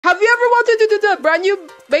Have you ever wanted to do the brand new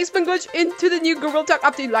basement glitch into the new Gorilla Tag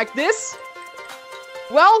update like this?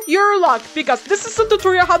 Well, you're in luck, because this is a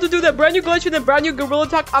tutorial how to do the brand new glitch in the brand new Gorilla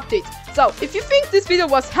Tag update. So, if you think this video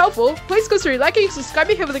was helpful, please consider liking,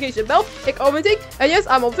 subscribing, hit the notification bell, and commenting. And yes,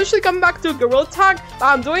 I'm officially coming back to Gorilla Tag, but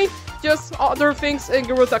I'm doing just other things in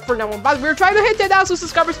Gorilla Tag for now on. But we're trying to hit 10,000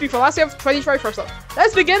 subscribers before last day of 2021. So,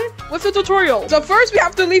 let's begin with the tutorial. So first, we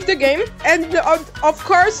have to leave the game, and of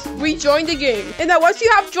course, we join the game. And now, once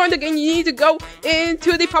you have joined the game, you need to go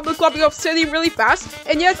into the public lobby of City really fast.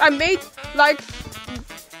 And yes, I made like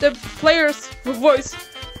the player's voice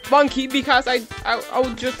monkey because I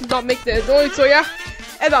would just not make the noise. So yeah,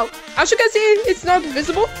 and now as you can see, it's not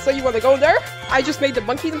visible, so you want to go there. I just made the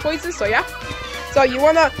monkey voices. So yeah, so you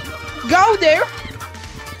want to go there.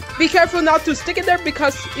 Be careful not to stick it there,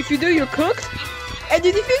 because if you do, you're cooked. And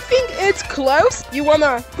then if you think it's close, you want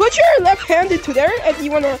to put your left hand into there, and you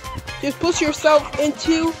want to just push yourself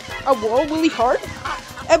into a wall really hard,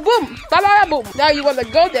 and boom, ta-da, boom. Now you want to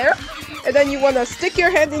go there, and then you want to stick your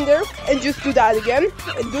hand in there and just do that again,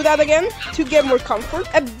 and do that again to get more comfort,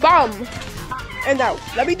 and bam. And now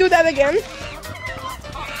let me do that again.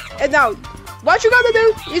 And now what you gotta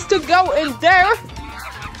do is to go in there,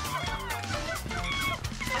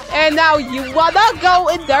 and now you wanna go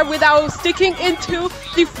in there without sticking into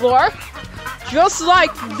the floor, just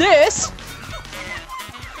like this.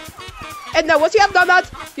 And now once you have done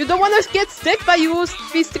that, you don't want to get stick, but you will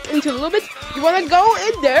be sticking into a little bit. You want to go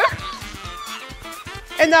in there,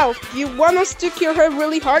 and now you want to stick your head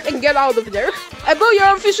really hard and get out of there. And boom,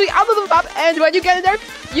 you're officially out of the map. And when you get in there,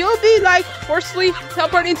 you'll be like forcefully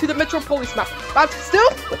teleported into the Metropolis map. But still,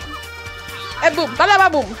 and boom,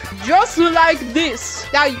 bada boom, just like this.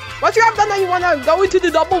 Now, once you have done that, you want to go into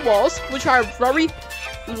the double walls, which are very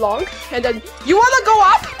long. And then you want to go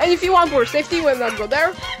up. And if you want more safety, you want to go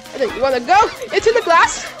there. And then you want to go into the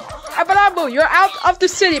glass. And bada boom, you're out of the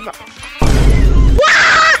city map.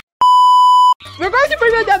 We're going to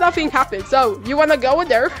pretend that nothing happened, so you want to go in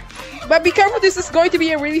there, but be careful, this is going to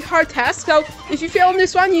be a really hard task, so if you fail on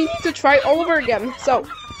this one, you need to try all over again. So,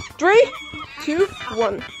 3, 2,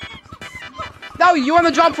 1. Now, you want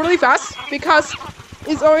to jump really fast, because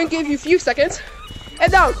it's only give you a few seconds,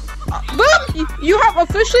 and now, boom, you have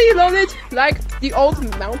officially loaded like the old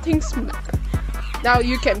mounting map. Now,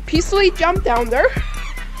 you can peacefully jump down there,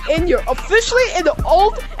 and you're officially in the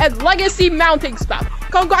old and legacy mounting map.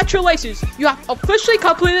 Congratulations, you have officially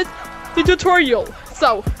completed the tutorial.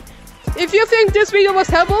 So, if you think this video was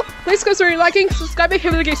helpful, please consider liking, subscribing,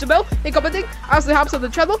 hitting the notification bell, and commenting as it helps on the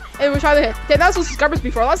channel. And we're trying to hit 10,000 subscribers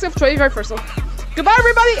before last day of 2021. So, goodbye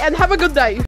everybody, and have a good day.